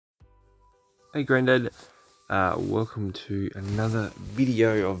Hey Grandad, welcome to another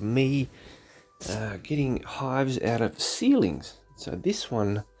video of me getting hives out of ceilings. So this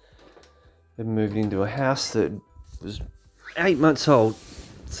one, they moved into a house that was 8 months old.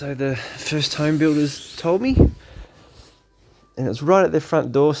 So the first home builders told me, and it was right at their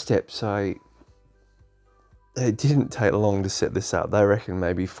front doorstep. So it didn't take long to set this up. They reckon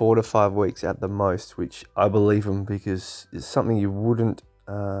maybe 4 to 5 weeks at the most, which I believe them because it's something you wouldn't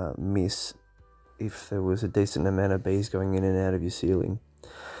miss if there was a decent amount of bees going in and out of your ceiling.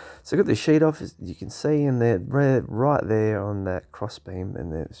 So I got the sheet off, as you can see, and they're right there on that crossbeam,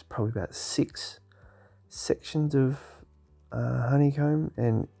 and there's probably about 6 sections of honeycomb,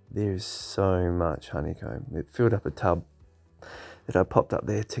 and there's so much honeycomb. It filled up a tub that I popped up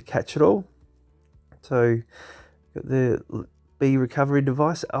there to catch it all. So got the bee recovery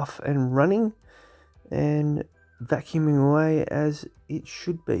device off and running and vacuuming away as it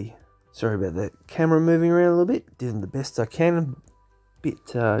should be. Sorry about that camera moving around a little bit. Doing the best I can. A bit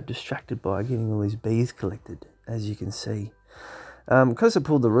distracted by getting all these bees collected, as you can see. Because I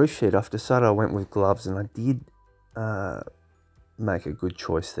pulled the roof sheet off, decided I went with gloves, and I did make a good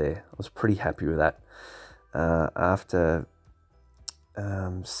choice there. I was pretty happy with that. After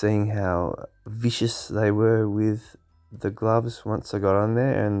seeing how vicious they were with the gloves once I got on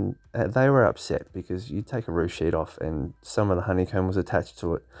there, and they were upset because you take a roof sheet off and some of the honeycomb was attached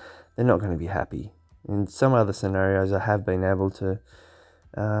to it. They're not going to be happy. In some other scenarios, I have been able to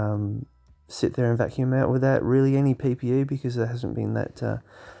sit there and vacuum out without really any PPE because there hasn't been that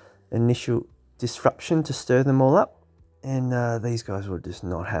initial disruption to stir them all up. And these guys were just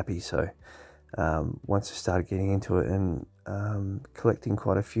not happy. So once I started getting into it and collecting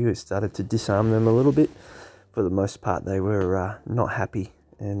quite a few, it started to disarm them a little bit. For the most part, they were not happy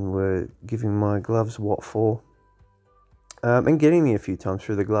and were giving my gloves what for. And getting me a few times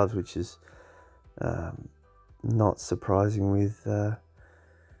through the gloves, which is not surprising with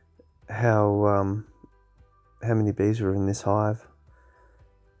how many bees were in this hive.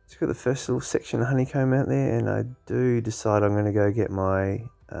 Just got the first little section of honeycomb out there, and I do decide I'm going to go get my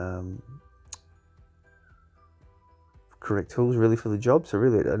correct tools really for the job. So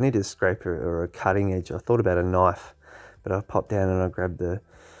really, I need a scraper or a cutting edge. I thought about a knife, but I popped down and I grabbed the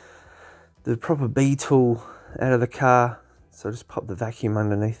proper bee tool out of the car. So I just pop the vacuum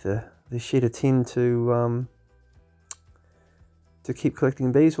underneath the sheet of tin to keep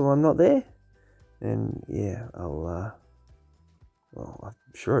collecting bees while I'm not there. And yeah, well, I'm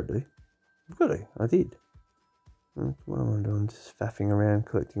sure I do. I've got to. I did. What am I doing? Just faffing around,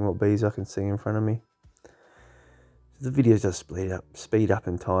 collecting what bees I can see in front of me. So the video does speed up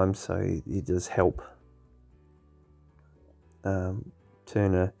in time, so it does help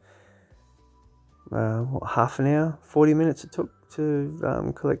turn half an hour, 40 minutes it took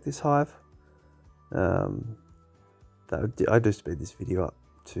to collect this hive. I do speed this video up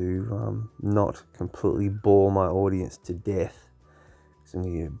to not completely bore my audience to death, because I'm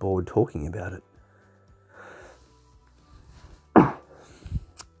going to get bored talking about it.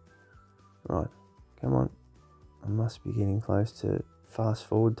 Right, come on. I must be getting close to fast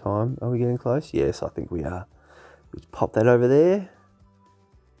forward time. Are we getting close? Yes, I think we are. Let's pop that over there.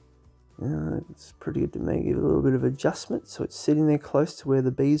 It's pretty good to make it a little bit of adjustment, so it's sitting there close to where the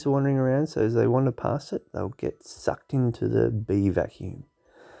bees are wandering around, so as they wander past it, they'll get sucked into the bee vacuum.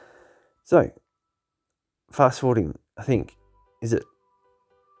 So, fast forwarding, I think, is it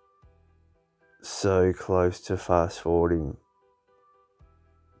so close to fast forwarding?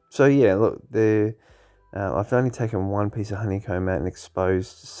 So yeah, look, I've only taken one piece of honeycomb out and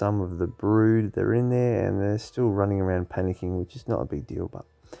exposed some of the brood that are in there, and they're still running around panicking, which is not a big deal, but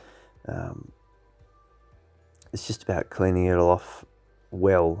it's just about cleaning it off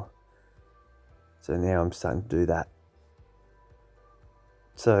well. So now I'm starting to do that.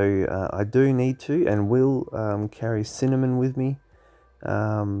 So I do need to and will carry cinnamon with me,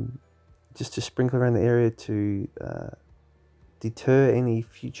 just to sprinkle around the area to deter any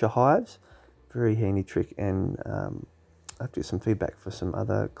future hives. Very handy trick, and I have to get some feedback for some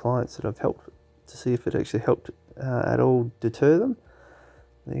other clients that I've helped to see if it actually helped at all deter them.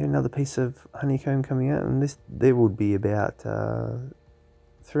 There, another piece of honeycomb coming out, and there would be about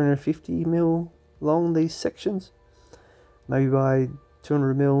 350 mil long, these sections, maybe by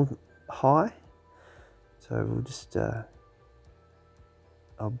 200 mil high. So we'll just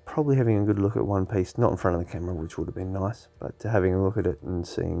I'm probably having a good look at one piece, not in front of the camera, which would have been nice, but having a look at it and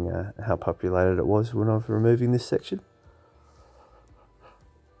seeing how populated it was when I was removing this section.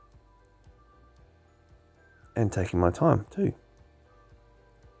 And taking my time too.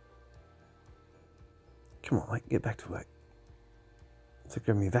 Come on, mate, get back to work. So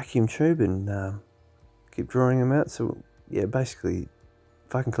grab my vacuum tube and keep drawing them out. So yeah, basically,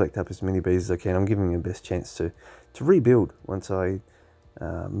 if I can collect up as many bees as I can, I'm giving them the best chance to rebuild once I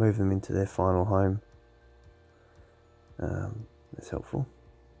move them into their final home. That's helpful.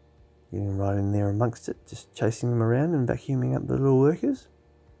 Getting them right in there amongst it, just chasing them around and vacuuming up the little workers.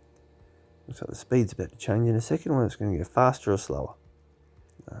 Looks like the speed's about to change in a second, whether it's going to go faster or slower.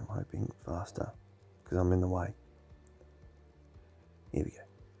 I'm hoping faster, because I'm in the way. Here we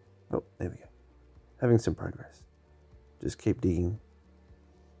go. Oh, there we go. Having some progress. Just keep digging.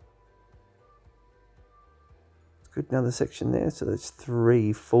 It's good, another section there, so that's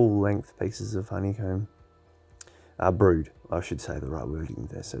 3 full-length pieces of honeycomb. Brood, I should say the right wording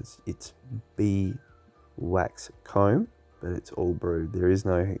there. So it's bee wax comb, but it's all brood. There is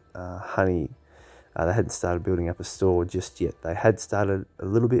no honey. They hadn't started building up a store just yet. They had started a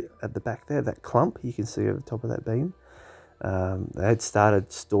little bit at the back there, that clump you can see over the top of that beam. They had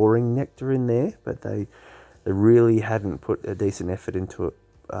started storing nectar in there, but they really hadn't put a decent effort into it.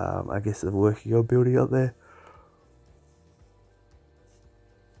 I guess the work you're building up there.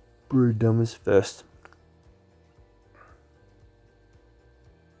 Brood numbers first.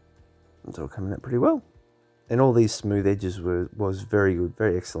 It's all coming out pretty well. And all these smooth edges was very good,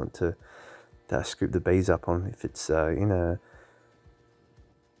 very excellent to scoop the bees up on. If it's in a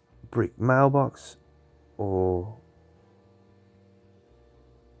brick mailbox or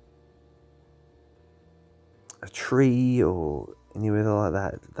a tree or anywhere like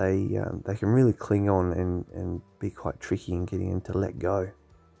that, they can really cling on and be quite tricky in getting them to let go.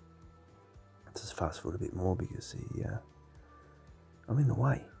 Let's just fast forward a bit more because I'm in the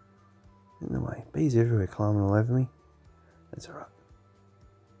way. In the way. Bees everywhere climbing all over me. That's alright.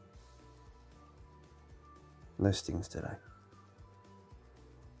 No stings today.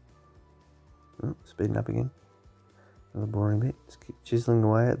 Oh, speeding up again. Another boring bit. Just keep chiseling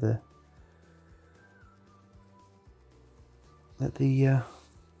away at the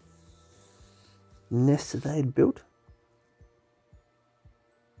nest that they had built.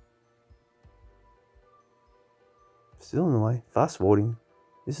 Still in the way. Fast forwarding.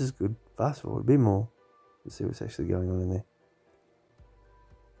 This is good. Fast forward a bit more. Let's see what's actually going on in there.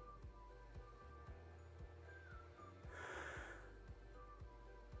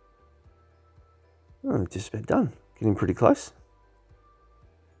 Oh, just about done. Getting pretty close.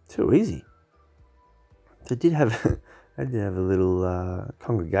 Too easy. So I did have a little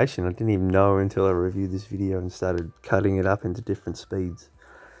congregation. I didn't even know until I reviewed this video and started cutting it up into different speeds.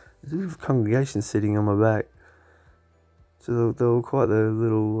 There's a little congregation sitting on my back. So they were quite the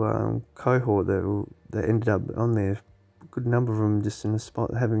little cohort that ended up on there. A good number of them just in a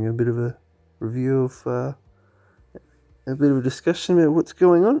spot having a bit of a review of a bit of a discussion about what's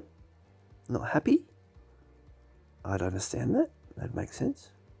going on. Not happy. I'd understand that. That makes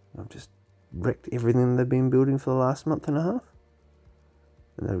sense. I've just wrecked everything they've been building for the last month and a half.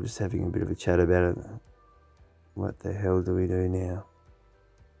 And they were just having a bit of a chat about it. What the hell do we do now?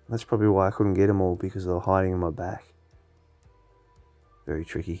 That's probably why I couldn't get them all, because they were hiding in my back. Very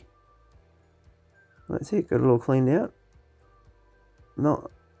tricky. That's it, got it all cleaned out. Not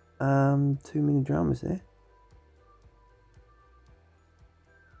too many dramas there.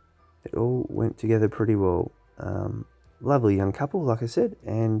 It all went together pretty well. Lovely young couple, like I said,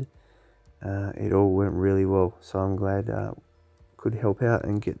 and it all went really well. So I'm glad could help out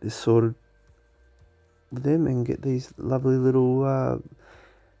and get this sorted with them and get these lovely little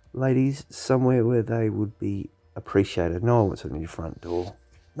ladies somewhere where they would be appreciated. No one wants it on your front door.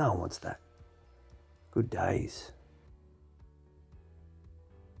 No one wants that. Good days.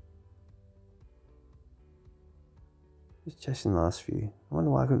 Just chasing the last few. I wonder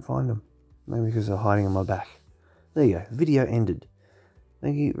why I couldn't find them. Maybe because they're hiding on my back. There you go. Video ended.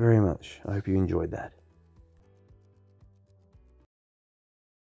 Thank you very much. I hope you enjoyed that.